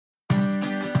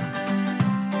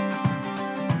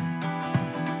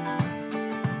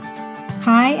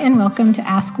Hi, and welcome to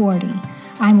Ask Wardy.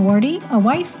 I'm Wardy, a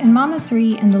wife and mom of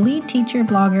 3, and the lead teacher,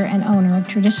 blogger, and owner of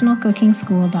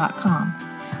TraditionalCookingSchool.com.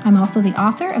 I'm also the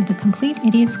author of The Complete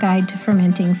Idiot's Guide to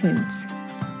Fermenting Foods.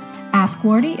 Ask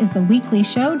Wardy is the weekly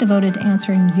show devoted to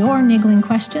answering your niggling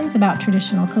questions about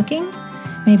traditional cooking.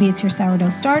 Maybe it's your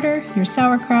sourdough starter, your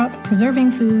sauerkraut,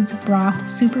 preserving foods, broth,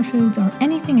 superfoods, or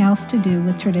anything else to do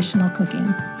with traditional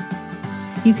cooking.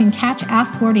 You can catch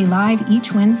Ask Wardy live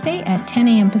each Wednesday at 10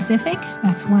 a.m. Pacific,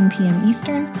 that's 1 p.m.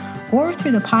 Eastern, or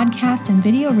through the podcast and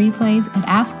video replays at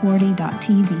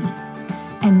askwardy.tv.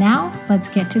 And now, let's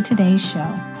get to today's show.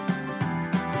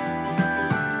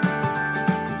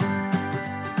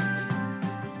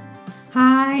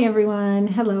 Hi, everyone.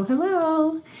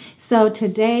 Hello. So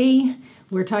today,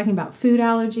 we're talking about food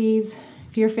allergies.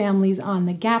 If your family's on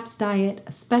the GAPS diet,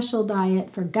 a special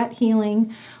diet for gut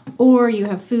healing, or you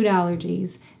have food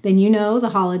allergies, then you know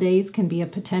the holidays can be a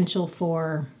potential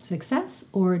for success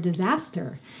or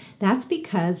disaster. That's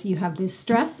because you have this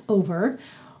stress over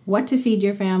what to feed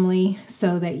your family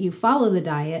so that you follow the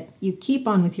diet, you keep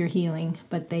on with your healing,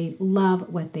 but they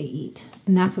love what they eat.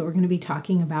 And that's what we're going to be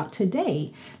talking about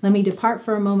today. Let me depart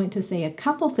for a moment to say a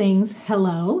couple things.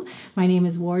 Hello, my name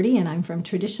is Wardy and I'm from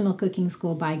Traditional Cooking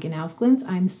School by Gnaufglins.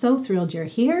 I'm so thrilled you're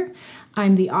here.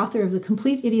 I'm the author of The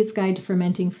Complete Idiot's Guide to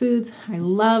Fermenting Foods. I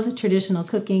love traditional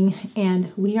cooking,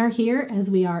 and we are here as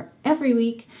we are every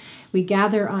week. We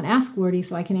gather on Ask Wardy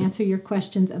so I can answer your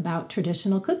questions about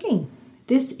traditional cooking.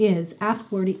 This is Ask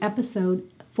Wardy episode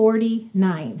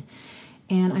 49,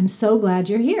 and I'm so glad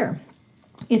you're here.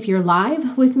 If you're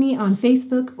live with me on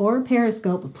Facebook or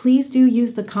Periscope, please do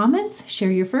use the comments,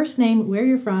 share your first name, where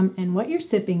you're from, and what you're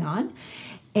sipping on,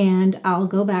 and I'll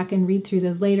go back and read through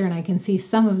those later, and I can see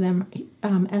some of them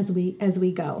as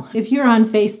we go. If you're on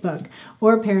Facebook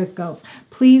or Periscope,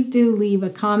 please do leave a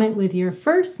comment with your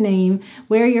first name,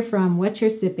 where you're from, what you're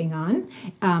sipping on.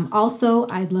 Also,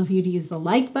 I'd love you to use the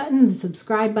like button, the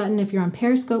subscribe button. If you're on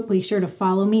Periscope, please sure to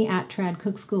follow me at Trad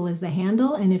Cook School is the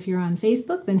handle. And if you're on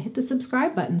Facebook, then hit the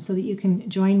subscribe button so that you can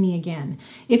join me again.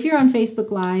 If you're on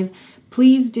Facebook Live,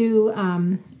 please do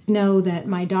know that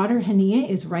my daughter Hania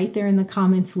is right there in the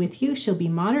comments with you. She'll be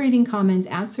moderating comments,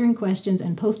 answering questions,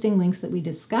 and posting links that we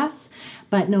discuss.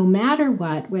 But no matter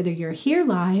what, whether you're here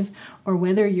live or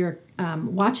whether you're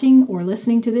watching or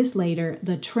listening to this later,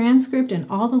 the transcript and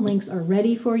all the links are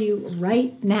ready for you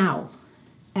right now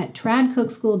at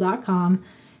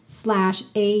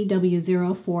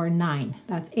tradcookschool.com/AW049.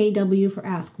 That's AW for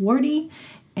Ask Wardy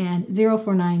and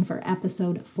 049 for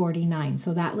episode 49.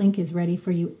 So that link is ready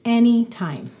for you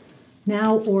anytime,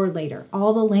 now or later.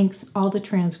 All the links, all the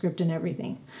transcript and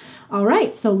everything. All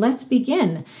right, so let's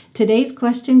begin. Today's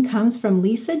question comes from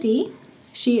Lisa D.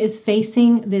 She is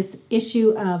facing this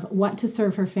issue of what to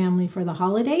serve her family for the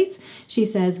holidays. She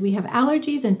says, we have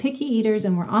allergies and picky eaters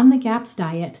and we're on the GAPS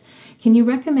diet. Can you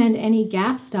recommend any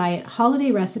GAPS diet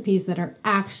holiday recipes that are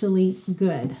actually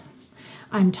good?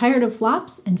 I'm tired of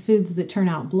flops and foods that turn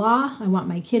out blah. I want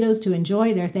my kiddos to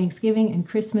enjoy their Thanksgiving and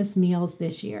Christmas meals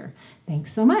this year.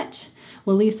 Thanks so much.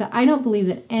 Well, Lisa, I don't believe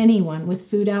that anyone with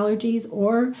food allergies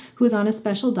or who is on a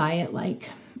special diet, like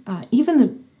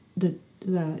even the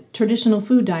traditional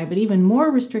food diet, but even more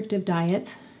restrictive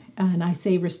diets, and I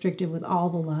say restrictive with all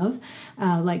the love,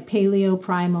 like paleo,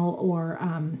 primal, or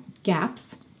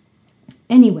GAPS.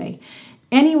 Anyway,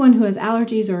 anyone who has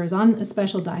allergies or is on a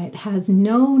special diet has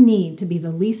no need to be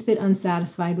the least bit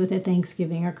unsatisfied with a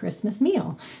Thanksgiving or Christmas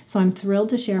meal. So I'm thrilled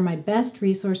to share my best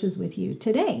resources with you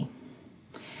today.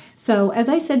 So as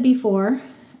I said before,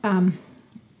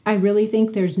 I really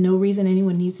think there's no reason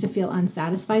anyone needs to feel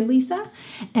unsatisfied, Lisa.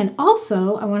 And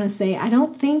also, I want to say, I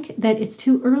don't think that it's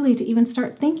too early to even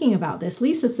start thinking about this.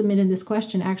 Lisa submitted this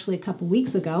question actually a couple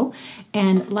weeks ago.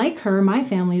 And like her, my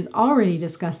family is already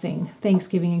discussing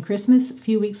Thanksgiving and Christmas. A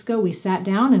few weeks ago, we sat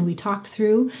down and we talked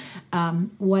through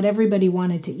what everybody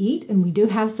wanted to eat. And we do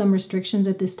have some restrictions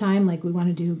at this time, like we want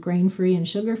to do grain-free and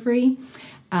sugar-free.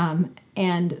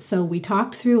 And so we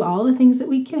talked through all the things that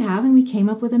we could have and we came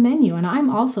up with a menu. And I'm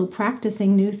also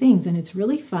practicing new things and it's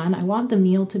really fun. I want the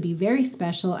meal to be very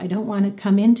special. I don't want to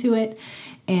come into it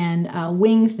and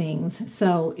wing things.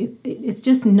 So it's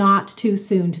just not too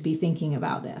soon to be thinking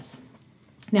about this.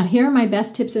 Now, here are my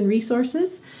best tips and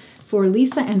resources for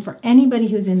Lisa and for anybody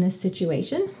who's in this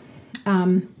situation.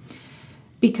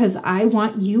 Because I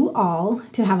want you all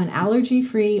to have an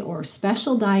allergy-free or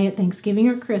special diet, Thanksgiving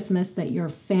or Christmas, that your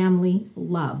family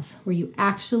loves, where you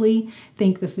actually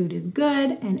think the food is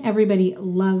good and everybody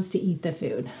loves to eat the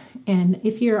food. And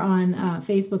if you're on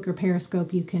Facebook or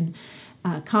Periscope, you can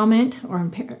comment, or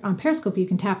on Periscope, you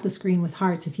can tap the screen with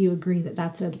hearts if you agree that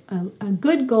that's a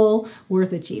good goal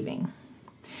worth achieving.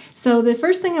 So the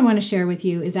first thing I want to share with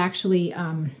you is actually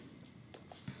kind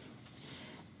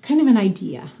of an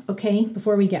idea, okay,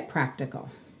 before we get practical.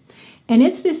 And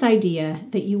it's this idea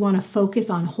that you want to focus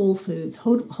on whole foods.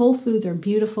 Whole foods are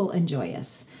beautiful and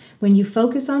joyous. When you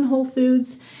focus on whole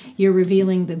foods, you're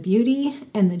revealing the beauty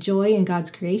and the joy in God's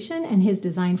creation and His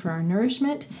design for our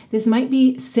nourishment. This might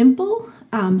be simple,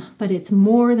 but it's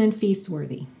more than feast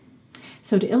worthy.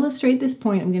 So to illustrate this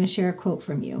point, I'm going to share a quote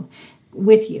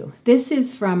with you. This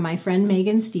is from my friend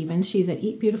Megan Stevens. She's at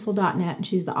eatbeautiful.net, and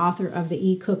she's the author of the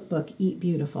e-cookbook, Eat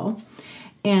Beautiful.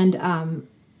 And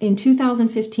in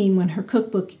 2015, when her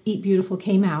cookbook, Eat Beautiful,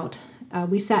 came out,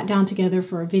 we sat down together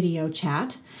for a video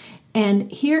chat.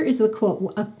 And here is the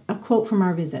quote, a quote from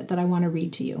our visit that I want to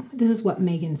read to you. This is what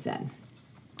Megan said.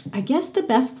 "I guess the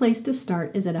best place to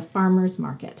start is at a farmer's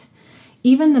market.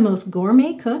 Even the most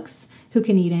gourmet cooks who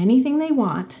can eat anything they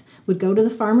want would go to the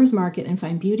farmer's market and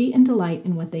find beauty and delight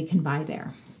in what they can buy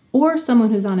there. Or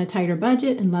someone who's on a tighter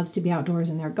budget and loves to be outdoors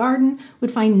in their garden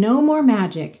would find no more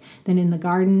magic than in the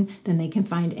garden than they can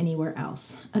find anywhere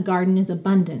else. A garden is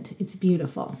abundant. It's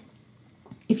beautiful.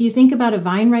 If you think about a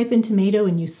vine-ripened tomato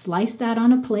and you slice that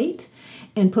on a plate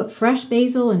and put fresh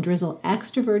basil and drizzle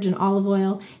extra virgin olive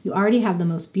oil, you already have the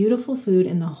most beautiful food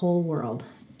in the whole world.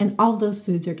 And all of those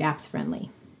foods are GAPS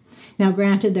friendly. Now,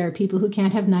 granted, there are people who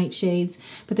can't have nightshades,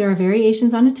 but there are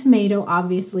variations on a tomato,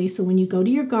 obviously. So when you go to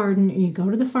your garden or you go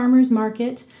to the farmer's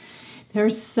market, there are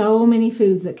so many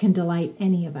foods that can delight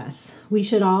any of us. We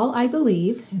should all, I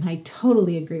believe, and I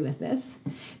totally agree with this,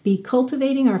 be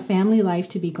cultivating our family life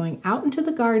to be going out into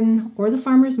the garden or the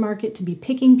farmer's market to be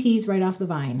picking peas right off the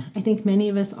vine. I think many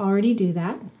of us already do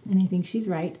that, and I think she's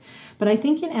right. But I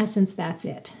think in essence, that's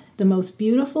it. The most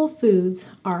beautiful foods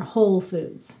are whole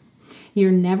foods.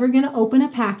 You're never going to open a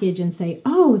package and say,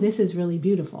 oh, this is really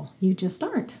beautiful. You just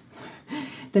aren't.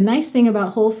 The nice thing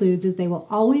about whole foods is they will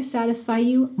always satisfy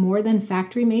you more than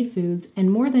factory-made foods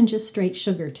and more than just straight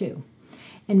sugar too.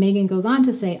 And Megan goes on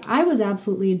to say, I was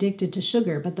absolutely addicted to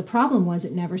sugar, but the problem was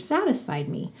it never satisfied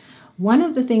me. One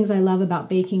of the things I love about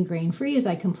baking grain-free is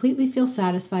I completely feel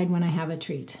satisfied when I have a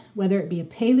treat. Whether it be a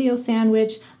paleo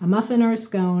sandwich, a muffin, or a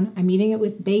scone, I'm eating it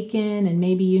with bacon and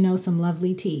maybe, some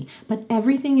lovely tea. But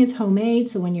everything is homemade,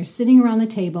 so when you're sitting around the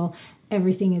table,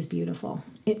 everything is beautiful.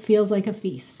 It feels like a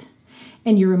feast.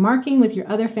 And you're remarking with your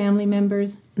other family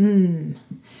members,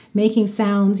 making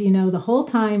sounds, the whole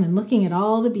time and looking at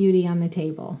all the beauty on the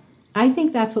table. I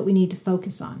think that's what we need to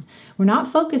focus on. We're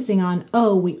not focusing on,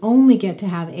 we only get to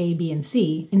have A, B, and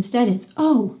C. Instead, it's,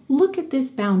 look at this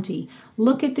bounty.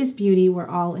 Look at this beauty we're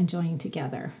all enjoying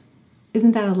together.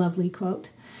 Isn't that a lovely quote?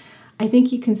 I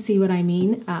think you can see what I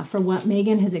mean for what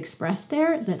Megan has expressed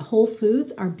there, that whole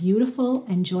foods are beautiful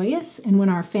and joyous. And when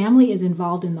our family is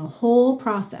involved in the whole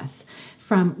process,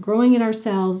 from growing it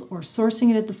ourselves or sourcing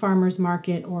it at the farmer's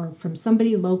market or from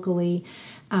somebody locally,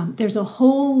 there's a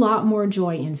whole lot more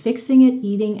joy in fixing it,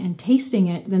 eating, and tasting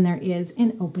it than there is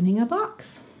in opening a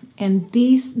box. And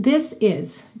this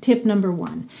is tip number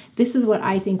 1. This is what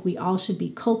I think we all should be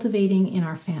cultivating in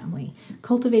our family,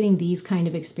 cultivating these kind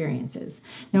of experiences.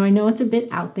 Now, I know it's a bit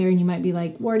out there and you might be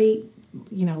like, Wardy,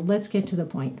 let's get to the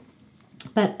point.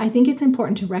 But I think it's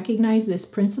important to recognize this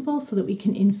principle so that we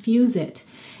can infuse it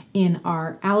in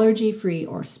our allergy-free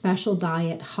or special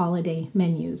diet holiday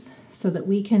menus so that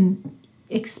we can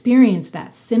experience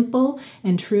that simple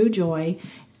and true joy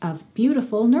of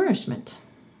beautiful nourishment.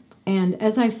 And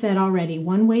as I've said already,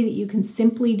 one way that you can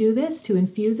simply do this to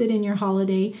infuse it in your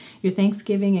holiday, your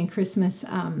Thanksgiving and Christmas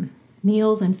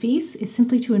meals and feasts is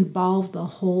simply to involve the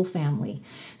whole family.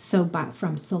 So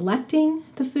from selecting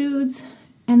the foods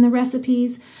and the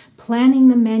recipes, planning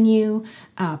the menu,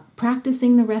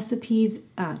 practicing the recipes,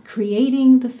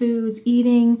 creating the foods,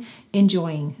 eating,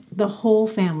 enjoying, the whole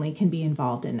family can be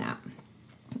involved in that.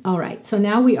 All right, so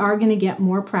now we are going to get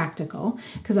more practical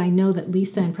because I know that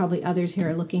Lisa and probably others here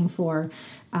are looking for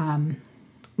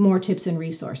more tips and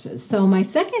resources. So my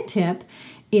second tip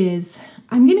is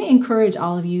I'm going to encourage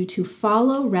all of you to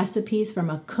follow recipes from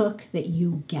a cook that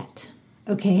you get.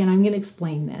 Okay, and I'm going to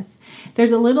explain this.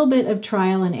 There's a little bit of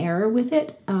trial and error with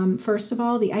it. First of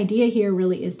all, the idea here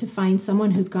really is to find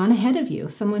someone who's gone ahead of you,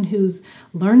 someone who's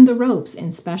learned the ropes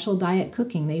in special diet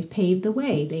cooking. They've paved the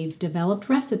way. They've developed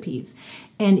recipes.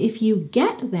 And if you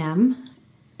get them,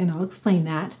 and I'll explain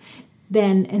that,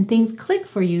 and things click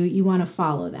for you, you want to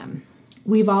follow them.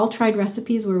 We've all tried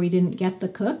recipes where we didn't get the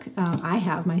cook. I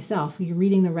have myself. You're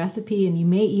reading the recipe and you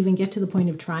may even get to the point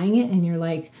of trying it and you're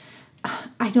like,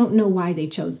 I don't know why they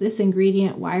chose this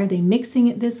ingredient. Why are they mixing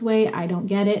it this way? I don't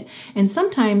get it. And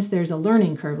sometimes there's a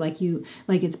learning curve, like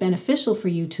it's beneficial for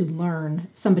you to learn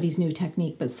somebody's new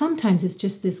technique, but sometimes it's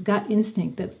just this gut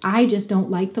instinct that I just don't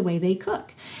like the way they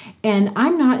cook. And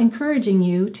I'm not encouraging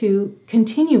you to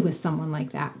continue with someone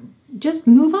like that. Just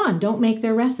move on. Don't make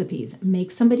their recipes. Make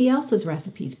somebody else's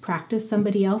recipes. Practice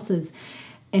somebody else's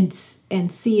and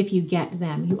see if you get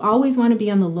them. You always want to be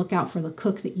on the lookout for the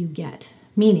cook that you get.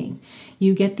 Meaning,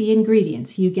 you get the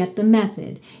ingredients, you get the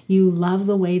method, you love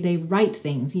the way they write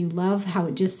things, you love how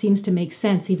it just seems to make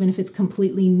sense even if it's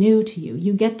completely new to you.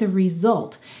 You get the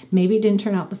result. Maybe it didn't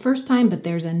turn out the first time, but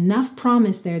there's enough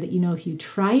promise there that you know if you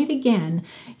try it again,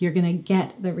 you're going to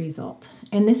get the result.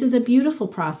 And this is a beautiful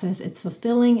process. It's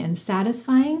fulfilling and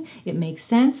satisfying. It makes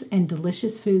sense, and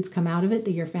delicious foods come out of it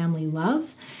that your family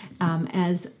loves.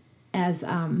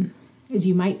 As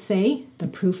you might say, the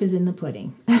proof is in the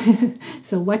pudding.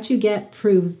 So what you get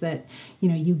proves that,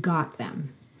 you got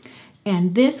them.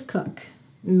 And this cook,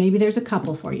 maybe there's a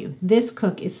couple for you. This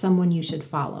cook is someone you should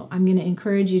follow. I'm going to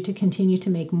encourage you to continue to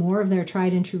make more of their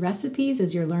tried and true recipes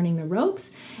as you're learning the ropes,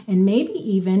 and maybe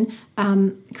even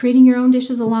creating your own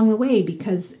dishes along the way,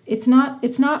 because it's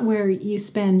not where you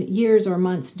spend years or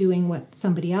months doing what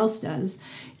somebody else does.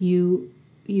 You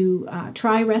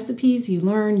try recipes, you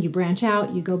learn, you branch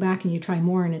out, you go back and you try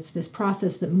more, and it's this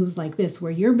process that moves like this,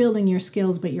 where you're building your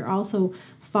skills, but you're also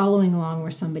following along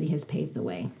where somebody has paved the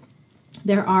way.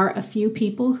 There are a few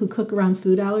people who cook around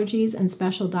food allergies and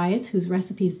special diets whose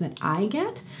recipes that I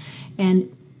get,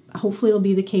 and hopefully it'll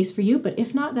be the case for you, but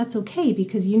if not, that's okay,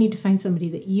 because you need to find somebody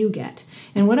that you get.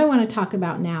 And what I want to talk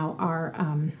about now are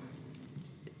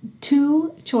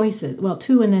two choices, well,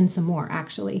 two and then some more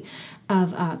actually,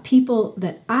 of people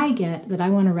that I get that I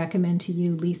want to recommend to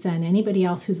you, Lisa, and anybody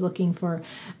else who's looking for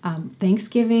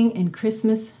Thanksgiving and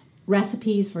Christmas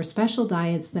recipes for special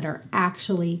diets that are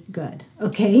actually good,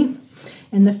 okay?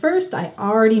 And the first, I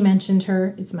already mentioned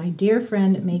her. It's my dear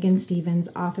friend, Megan Stevens,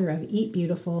 author of Eat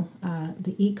Beautiful,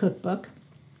 the e-cookbook.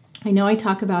 I know I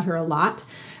talk about her a lot.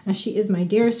 She is my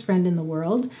dearest friend in the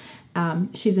world.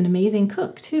 She's an amazing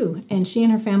cook too, and she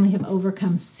and her family have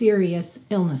overcome serious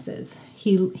illnesses,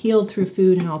 healed through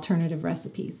food and alternative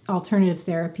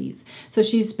therapies. So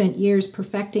she's spent years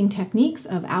perfecting techniques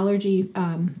of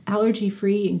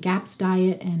allergy-free and GAPS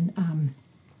diet and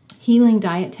healing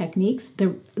diet techniques.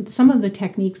 Some of the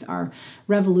techniques are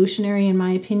revolutionary in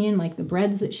my opinion, like the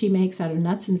breads that she makes out of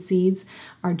nuts and seeds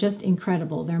are just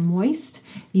incredible. They're moist.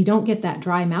 You don't get that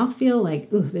dry mouthfeel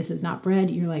like, ooh, this is not bread.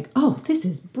 You're like, oh, this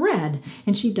is bread.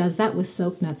 And she does that with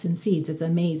soaked nuts and seeds. It's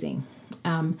amazing.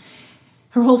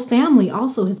 Her whole family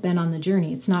also has been on the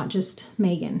journey. It's not just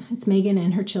Megan. It's Megan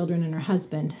and her children and her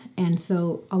husband. And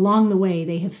so along the way,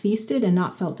 they have feasted and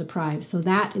not felt deprived. So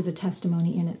that is a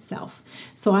testimony in itself.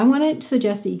 So I want to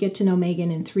suggest that you get to know Megan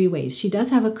in 3 ways. She does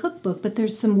have a cookbook, but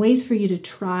there's some ways for you to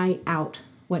try out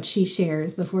what she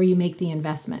shares before you make the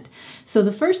investment. So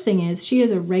the first thing is she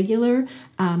is a regular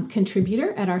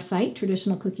contributor at our site,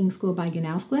 Traditional Cooking School by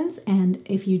GNOWFGLINS. And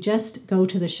if you just go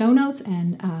to the show notes,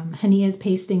 and Hania is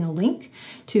pasting a link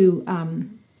to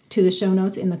the show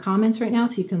notes in the comments right now,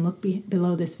 so you can look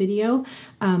below this video.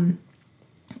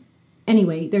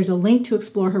 Anyway, there's a link to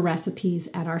explore her recipes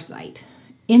at our site.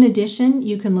 In addition,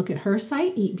 you can look at her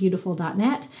site,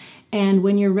 eatbeautiful.net, and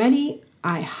when you're ready,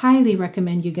 I highly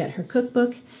recommend you get her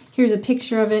cookbook. Here's a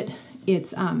picture of it.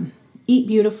 It's Eat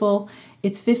Beautiful.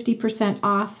 It's 50%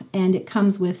 off, and it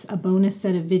comes with a bonus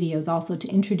set of videos also to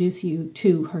introduce you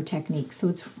to her techniques. So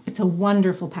it's a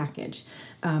wonderful package.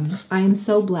 I am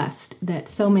so blessed that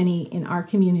so many in our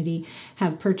community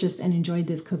have purchased and enjoyed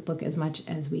this cookbook as much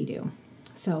as we do.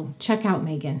 So check out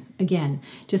Megan. Again,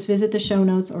 just visit the show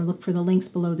notes or look for the links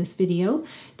below this video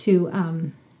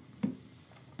to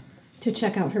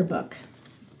check out her book.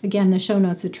 Again, the show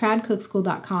notes at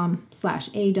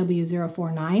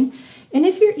tradcookschool.com/AW049. And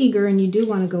if you're eager and you do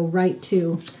want to go right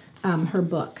to her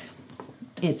book,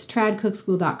 it's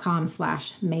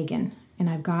tradcookschool.com/Megan. And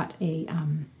I've got a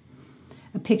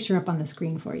picture up on the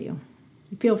screen for you.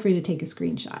 Feel free to take a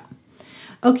screenshot.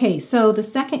 Okay, so the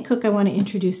second cook I want to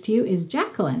introduce to you is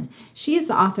Jacqueline. She is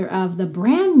the author of the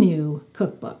brand new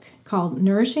cookbook called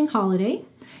Nourishing Holiday,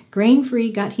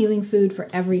 Grain-Free Gut Healing Food for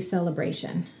Every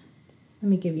Celebration. Let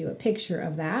me give you a picture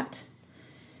of that.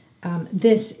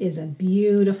 This is a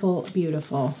beautiful,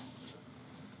 beautiful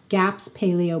GAPS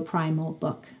Paleo Primal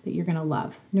book that you're going to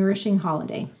love. Nourishing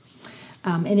Holiday.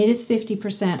 And it is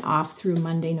 50% off through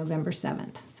Monday, November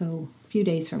 7th. So a few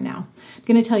days from now. I'm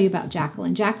going to tell you about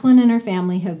Jacqueline. Jacqueline and her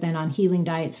family have been on healing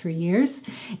diets for years.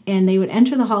 And they would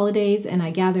enter the holidays, and I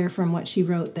gather from what she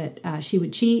wrote that she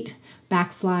would cheat,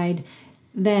 backslide,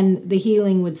 then the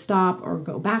healing would stop or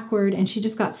go backward. And she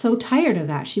just got so tired of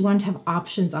that. She wanted to have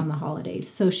options on the holidays.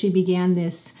 So she began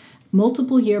this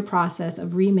multiple year process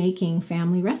of remaking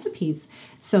family recipes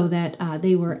so that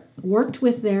they were worked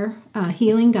with their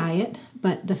healing diet,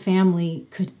 but the family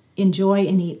could enjoy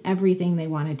and eat everything they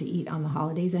wanted to eat on the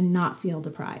holidays and not feel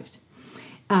deprived.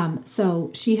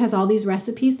 So she has all these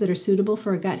recipes that are suitable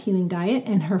for a gut healing diet,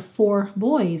 and her 4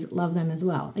 boys love them as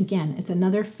well. Again, it's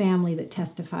another family that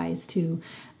testifies to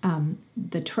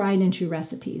the tried and true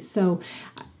recipes. So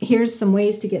here's some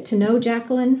ways to get to know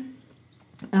Jacqueline.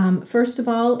 First of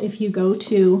all, if you go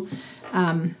to,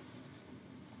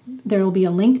 there will be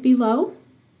a link below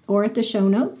or at the show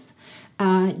notes.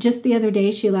 Just the other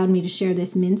day, she allowed me to share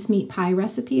this mincemeat pie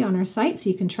recipe on our site, so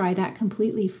you can try that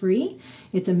completely free.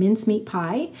 It's a mincemeat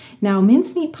pie. Now,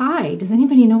 mincemeat pie, does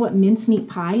anybody know what mincemeat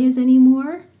pie is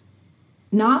anymore?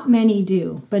 Not many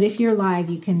do, but if you're live,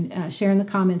 you can share in the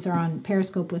comments or on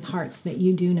Periscope with hearts that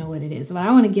you do know what it is. But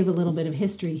I want to give a little bit of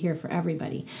history here for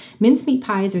everybody. Mincemeat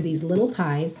pies are these little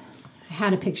pies. I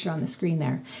had a picture on the screen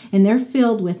there, and they're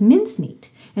filled with mincemeat.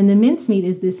 And the mincemeat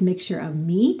is this mixture of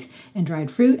meat and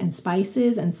dried fruit and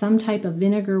spices and some type of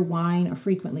vinegar, wine, or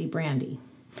frequently brandy.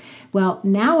 Well,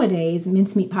 nowadays,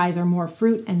 mincemeat pies are more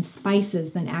fruit and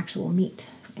spices than actual meat.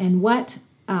 And what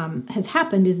has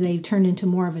happened is they've turned into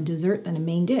more of a dessert than a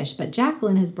main dish. But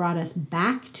Jacqueline has brought us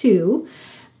back to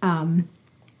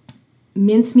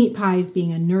mincemeat pies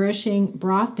being a nourishing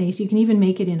broth-based, you can even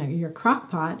make it in your crock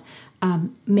pot,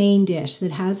 main dish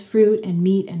that has fruit and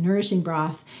meat and nourishing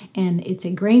broth, and it's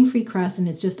a grain-free crust, and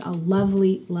it's just a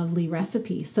lovely, lovely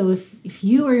recipe. So if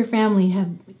you or your family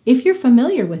if you're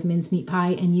familiar with mincemeat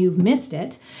pie and you've missed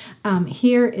it,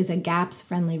 here is a GAPS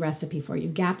friendly recipe for you,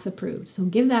 GAPS approved. So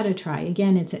give that a try.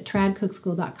 Again, it's at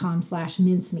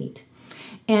tradcookschool.com/mincemeat.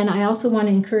 And I also want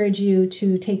to encourage you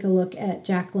to take a look at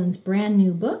Jacqueline's brand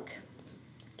new book.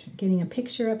 Getting a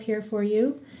picture up here for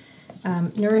you.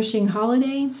 Nourishing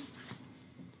Holiday.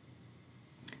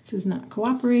 This is not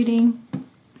cooperating.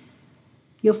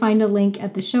 You'll find a link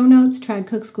at the show notes,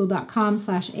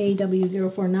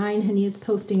 tradcookschool.com/AW049. Honey is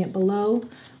posting it below.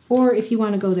 Or if you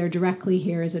want to go there directly,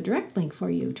 here is a direct link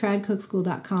for you,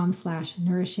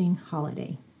 tradcookschool.com/nourishing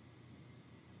holiday.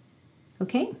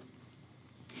 Okay?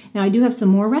 Now I do have some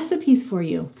more recipes for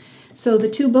you. So the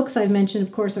 2 books I've mentioned,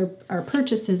 of course, are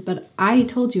purchases, but I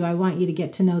told you I want you to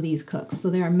get to know these cooks. So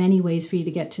there are many ways for you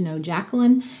to get to know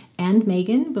Jacqueline and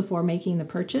Megan before making the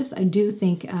purchase. I do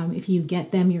think if you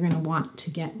get them, you're going to want to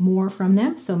get more from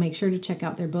them. So make sure to check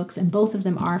out their books, and both of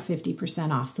them are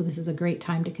 50% off. So this is a great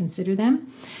time to consider them.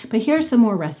 But here are some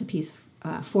more recipes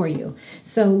for you.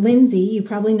 So Lindsay, you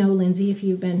probably know Lindsay if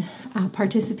you've been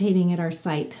participating at our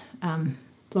site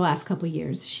the last couple of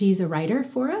years. She's a writer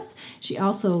for us. She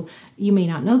also, you may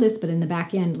not know this, but in the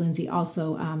back end, Lindsay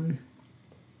also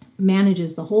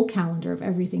manages the whole calendar of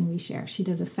everything we share. She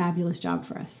does a fabulous job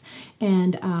for us.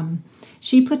 And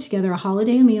she put together a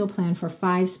holiday meal plan for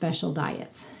 5 special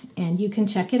diets. And you can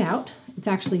check it out. It's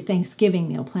actually Thanksgiving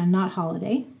meal plan, not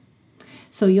holiday.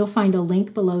 So you'll find a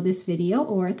link below this video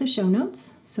or at the show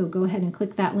notes. So go ahead and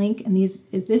click that link. And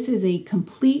this is a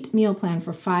complete meal plan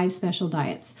for 5 special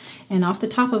diets. And off the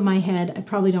top of my head, I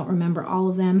probably don't remember all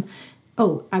of them.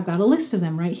 Oh, I've got a list of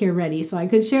them right here ready, so I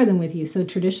could share them with you. So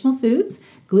traditional foods,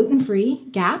 gluten-free,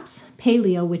 GAPS,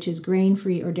 paleo, which is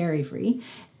grain-free or dairy-free,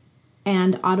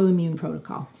 and autoimmune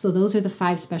protocol. So those are the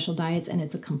 5 special diets, and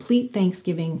it's a complete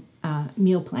Thanksgiving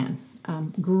meal plan.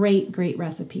 Great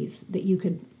recipes that you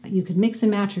could mix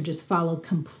and match or just follow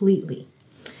completely.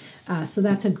 So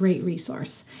that's a great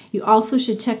resource. You also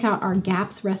should check out our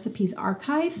GAPS recipes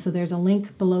archive. So there's a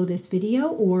link below this video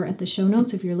or at the show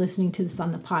notes if you're listening to this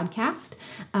on the podcast.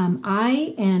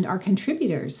 I and our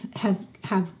contributors have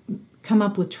come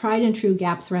up with tried and true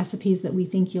GAPS recipes that we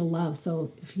think you'll love.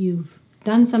 So if you've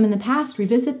done some in the past,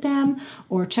 revisit them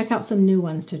or check out some new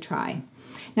ones to try.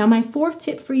 Now, my 4th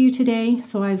tip for you today,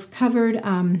 so I've covered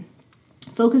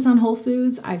focus on whole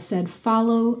foods. I've said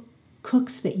follow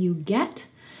cooks that you get.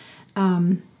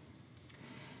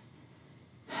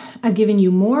 I've given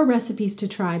you more recipes to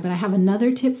try, but I have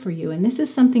another tip for you. And this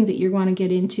is something that you're going to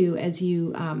get into as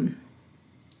you,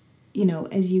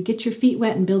 as you get your feet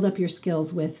wet and build up your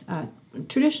skills with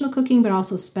traditional cooking, but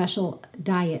also special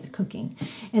diet cooking.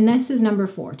 And this is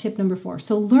tip number 4.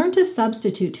 So learn to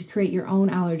substitute to create your own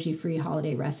allergy-free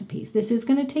holiday recipes. This is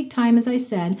going to take time, as I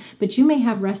said, but you may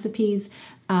have recipes,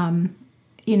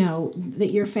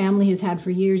 that your family has had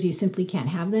for years. You simply can't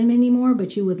have them anymore,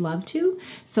 but you would love to.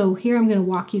 So here I'm going to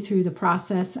walk you through the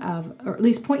process of, or at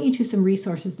least point you to some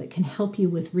resources that can help you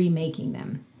with remaking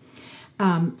them.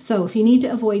 So if you need to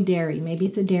avoid dairy, maybe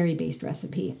it's a dairy-based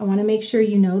recipe, I want to make sure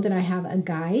you know that I have a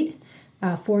guide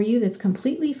for you that's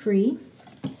completely free,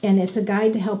 and it's a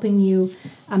guide to helping you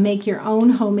make your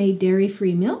own homemade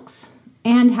dairy-free milks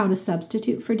and how to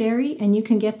substitute for dairy. And you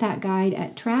can get that guide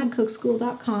at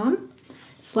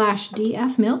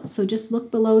tradcookschool.com/dfmilk. So just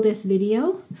look below this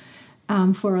video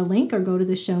for a link or go to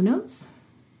the show notes,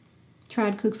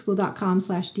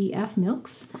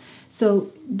 tradcookschool.com/dfmilks.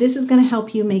 So this is going to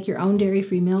help you make your own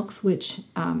dairy-free milks, which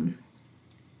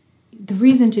the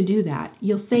reason to do that,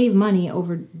 you'll save money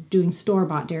over doing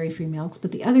store-bought dairy-free milks,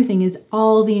 but the other thing is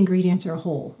all the ingredients are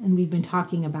whole, and we've been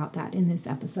talking about that in this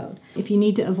episode. If you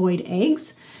need to avoid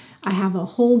eggs, I have a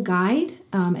whole guide,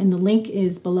 and the link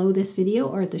is below this video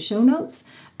or at the show notes,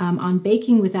 on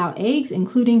baking without eggs,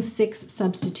 including 6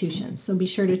 substitutions. So be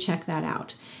sure to check that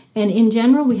out. And in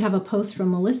general, we have a post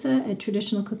from Melissa at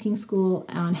Traditional Cooking School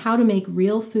on how to make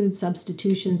real food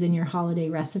substitutions in your holiday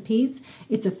recipes.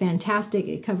 It's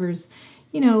it covers,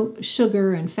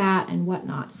 sugar and fat and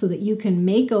whatnot, so that you can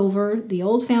make over the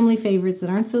old family favorites that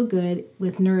aren't so good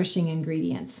with nourishing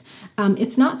ingredients.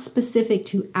 It's not specific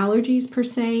to allergies per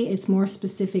se. It's more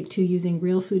specific to using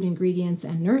real food ingredients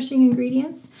and nourishing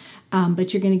ingredients.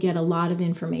 But you're going to get a lot of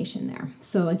information there.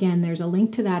 So again, there's a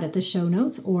link to that at the show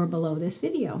notes or below this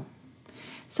video.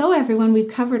 So everyone, we've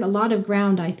covered a lot of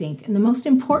ground, I think. And the most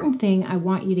important thing I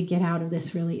want you to get out of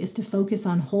this really is to focus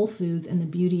on whole foods and the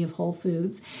beauty of whole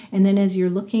foods. And then as you're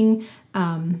looking,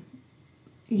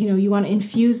 you want to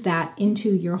infuse that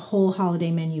into your whole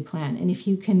holiday menu plan. And if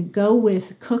you can go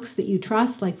with cooks that you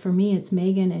trust, like for me, it's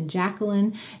Megan and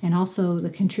Jacqueline, and also the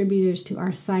contributors to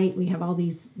our site, we have all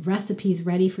these recipes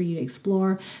ready for you to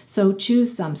explore. So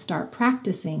choose some, start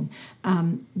practicing,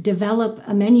 develop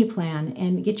a menu plan,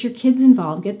 and get your kids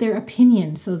involved, get their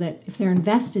opinion so that if they're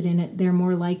invested in it, they're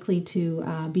more likely to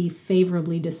be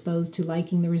favorably disposed to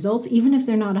liking the results, even if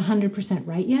they're not 100%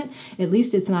 right yet. At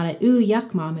least it's not a, ooh,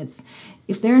 yuck, Mom.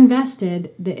 If they're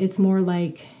invested, it's more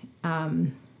like, I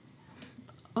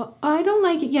don't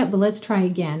like it yet, but let's try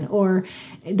again. Or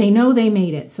they know they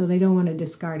made it, so they don't want to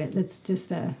discard it. That's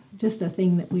just a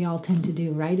thing that we all tend to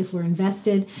do, right? If we're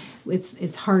invested,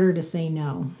 it's harder to say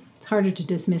no. It's harder to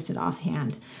dismiss it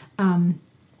offhand.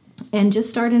 And just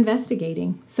start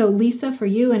investigating. So Lisa, for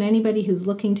you and anybody who's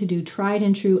looking to do tried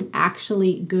and true,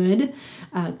 actually good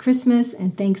Christmas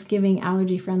and Thanksgiving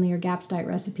allergy-friendly or GAPS diet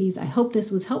recipes, I hope this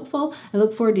was helpful. I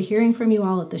look forward to hearing from you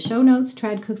all at the show notes,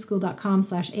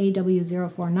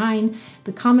 tradcookschool.com/AW049.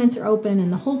 The comments are open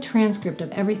and the whole transcript of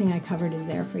everything I covered is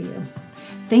there for you.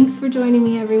 Thanks for joining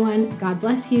me, everyone. God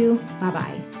bless you.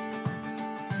 Bye-bye.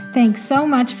 Thanks so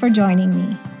much for joining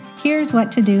me. Here's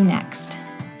what to do next.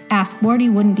 Ask Wardee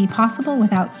wouldn't be possible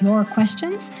without your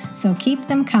questions, so keep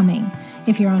them coming.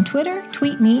 If you're on Twitter,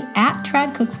 tweet me at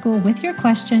TradCookSchool with your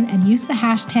question and use the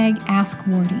hashtag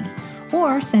AskWardee,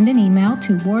 or send an email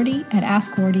to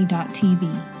wardee@askwardee.tv.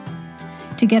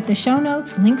 To get the show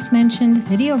notes, links mentioned,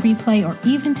 video replay, or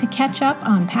even to catch up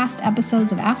on past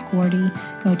episodes of Ask Wardee,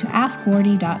 go to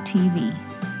askwardee.tv.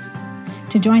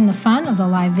 To join the fun of the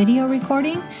live video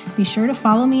recording, be sure to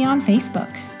follow me on Facebook.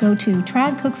 Go to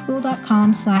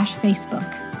tradcookschool.com/Facebook.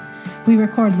 We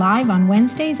record live on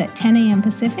Wednesdays at 10 a.m.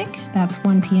 Pacific, that's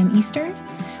 1 p.m. Eastern.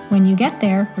 When you get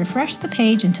there, refresh the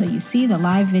page until you see the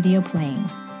live video playing.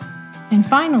 And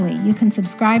finally, you can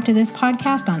subscribe to this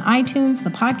podcast on iTunes, the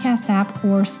podcast app,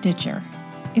 or Stitcher.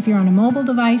 If you're on a mobile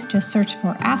device, just search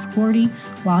for Ask Wardee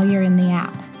while you're in the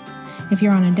app. If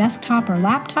you're on a desktop or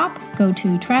laptop, go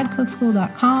to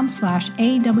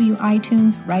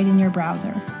tradcookschool.com/AWiTunes right in your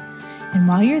browser. And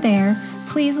while you're there,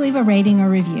 please leave a rating or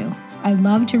review. I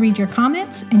love to read your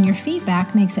comments, and your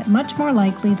feedback makes it much more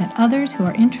likely that others who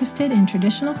are interested in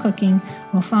traditional cooking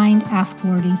will find Ask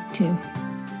Wardee too.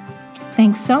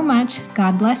 Thanks so much,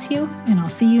 God bless you, and I'll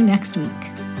see you next week.